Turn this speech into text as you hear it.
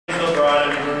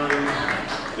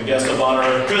the guest of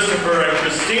honor, Christopher and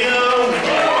Christina.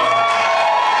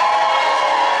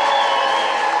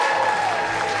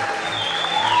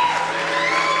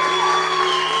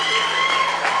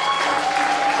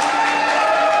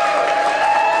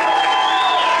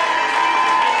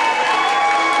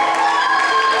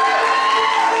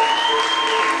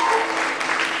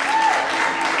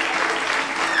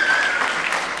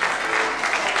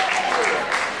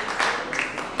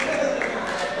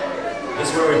 This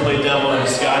is where we play Devil in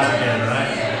Disguise again,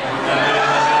 right?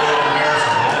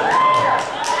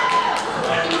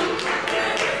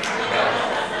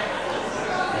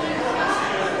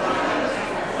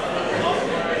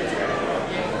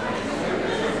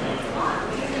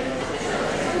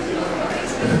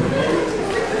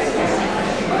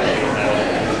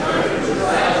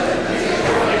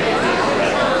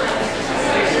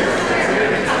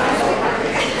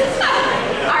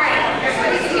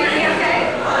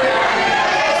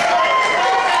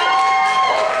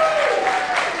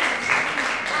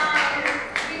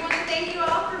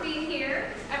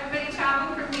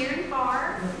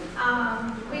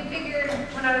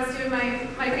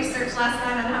 My research last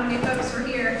night on how many folks were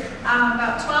here.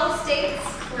 About 12 states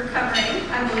we're covering,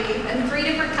 I believe, and 3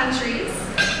 different countries.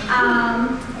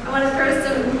 I want to throw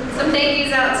some thank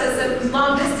yous out to some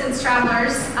long distance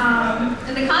travelers.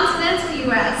 In the continental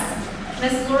U.S.,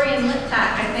 Miss Lorian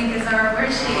Liptak, I think, is our,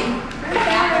 where's she?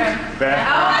 Back.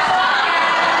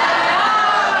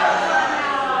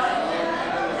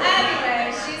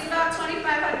 Anyway, she's about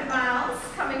 2,500 miles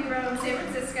coming from San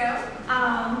Francisco.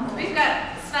 We've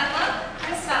got Svetla.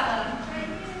 Hi, Svetla.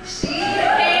 She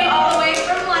came all the way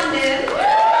from London. So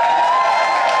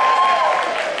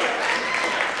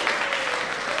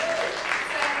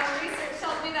research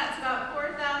told me that's about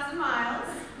 4,000 miles.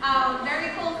 Very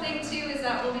cool thing too is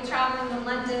that we'll be traveling to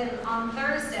London on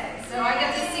Thursday. So I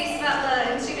get to see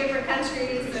Svetla in 2 different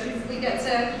countries, and we get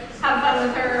to have fun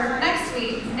with her next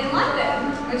week in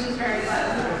London, which is very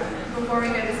fun before we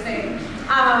go to Spain.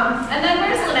 And then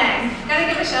where's Lene? Gotta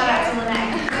give a shout out to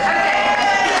Lene. Okay.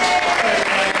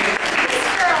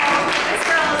 This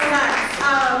girl is nuts.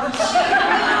 She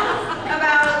flew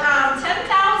about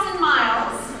 10,000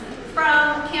 miles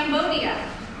from Cambodia.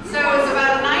 So it's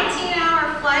about a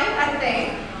 19-hour flight, I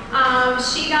think.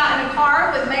 She got in a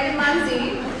car with Megan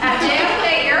Lindsay at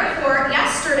JFK Airport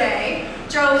yesterday,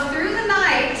 drove through the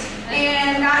night,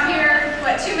 and got here,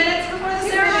 what, 2 minutes before the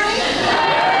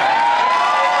ceremony?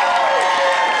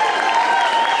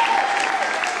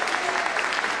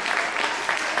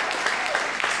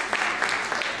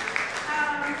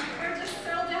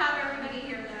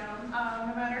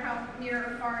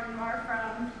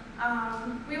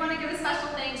 We want to give a special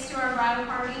thanks to our bridal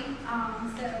party.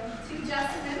 So to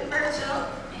Justin Burchill,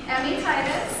 Emmy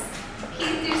Titus,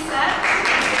 Keith Doucette,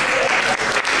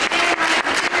 and my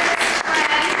dearest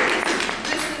friend,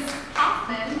 Mrs.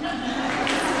 Hoffman.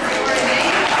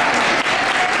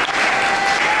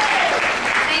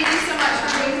 Thank you so much for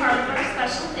being part of our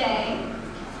special day.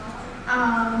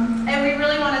 And we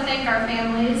really want to thank our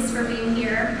families for being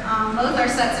here. Both our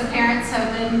sets of parents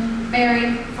have been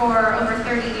married for over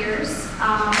 30 years.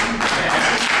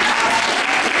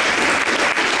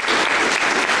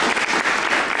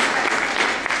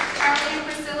 Charlie and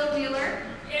Priscilla Wheeler.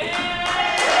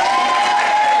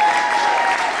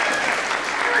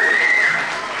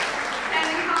 Ken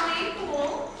and Colleen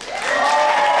Poole.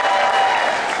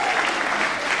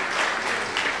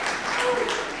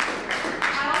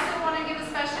 I also want to give a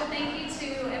special thank you to,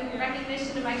 in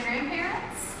recognition of my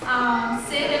grandparents,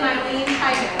 Sid and Eileen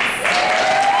Titus.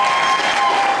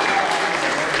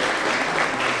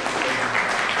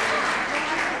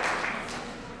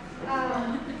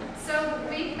 So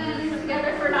we've been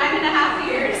together for 9.5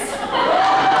 years. It's a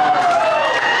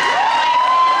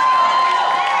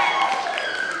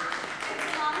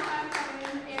long time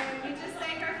coming, and we just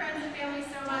thank our friends and family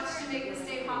so much to make this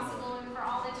day possible and for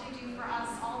all that you do for us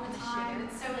all the time. And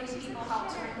so many people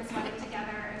helped bring this wedding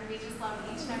together, and we just love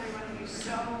each and every one of you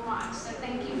so much. So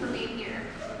thank you for being here.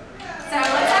 So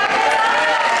let's have it.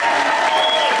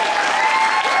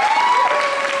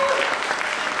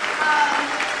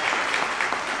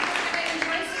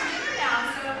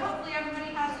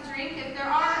 If there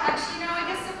are, actually, no, I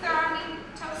guess if there are any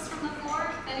toasts from the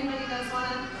floor, if anybody does want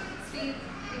to speak,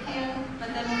 we can, but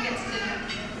then we'll get to dinner.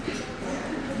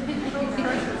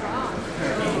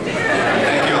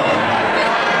 Thank you all.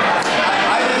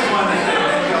 I just want to say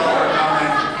thank you all for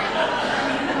coming.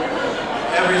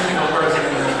 Every single person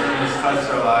in this room has touched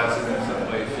so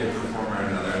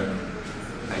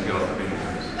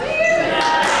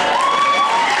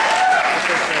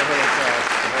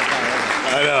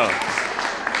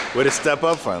Way to step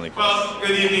up finally. Well,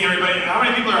 good evening, everybody. How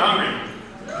many people are hungry?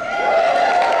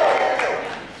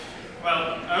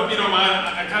 Well, I hope you don't mind.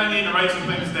 I kind of need to write some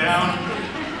things down.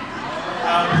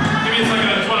 Give me a second.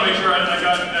 I just want to make sure I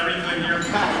got everything here.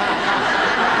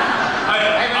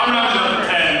 I'm rounding up to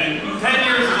 10.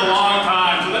 10 years is a long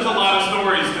time, so there's a lot of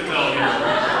stories to tell here.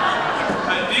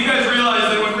 Do you guys realize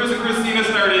that when Chris and Christina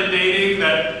started dating,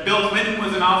 that Bill Clinton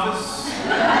was in office?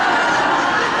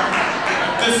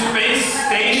 The space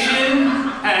station,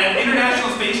 International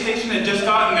Space Station, had just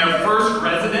gotten their first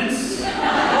residence.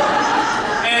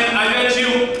 And I bet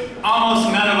you almost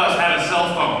none of us had a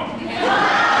cell phone.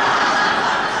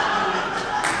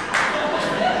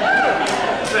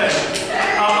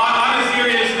 On a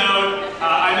serious note,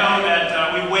 I know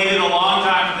that we've waited a long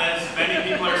time for this. Many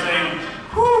people are saying,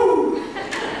 whew,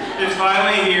 it's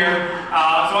finally here.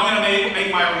 So I'm going to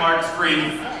make my remarks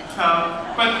brief.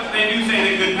 But they do say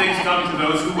that good things come to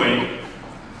those who wait.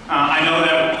 I know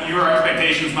that your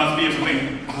expectations must be of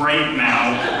something great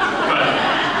now, but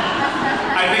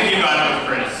I think you got it with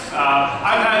Chris.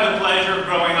 I've had the pleasure of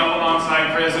growing up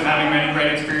alongside Chris and having many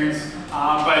great experiences.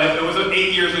 But it was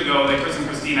 8 years ago that Chris and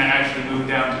Christina actually moved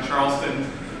down to Charleston,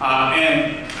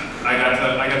 and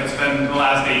I got to spend the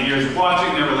last 8 years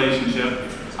watching their relationship.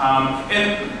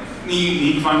 And the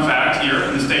unique fun fact here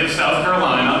in the state of South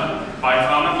Carolina, by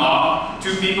common law,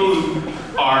 two people who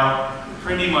are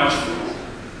pretty much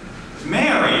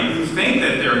married, who think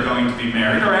that they're going to be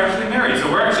married, are actually married.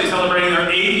 So we're actually celebrating their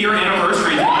 8-year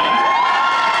anniversary tonight.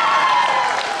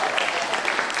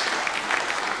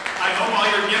 I hope all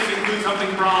your gifts include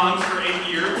something bronze for 8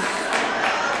 years.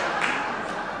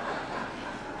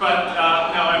 But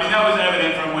no, I mean, that was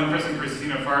evident from when Chris and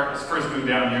Christina first moved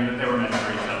down here that they were meant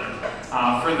for each other.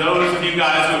 For those of you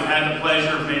guys who have had the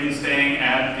pleasure of maybe staying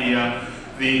at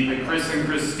the Chris and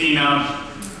Christina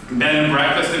bed and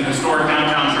breakfast in historic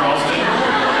downtown Charleston,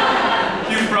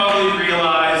 you've probably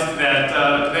realized that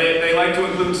they like to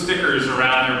include stickers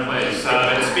around their place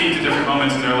that speak to different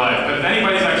moments in their life. But if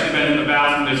anybody's actually been in the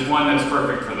bathroom, there's one that's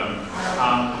perfect for them.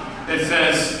 It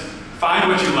says, "Find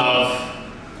what you love,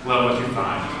 love what you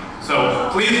find." So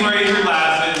please wear your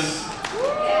glasses.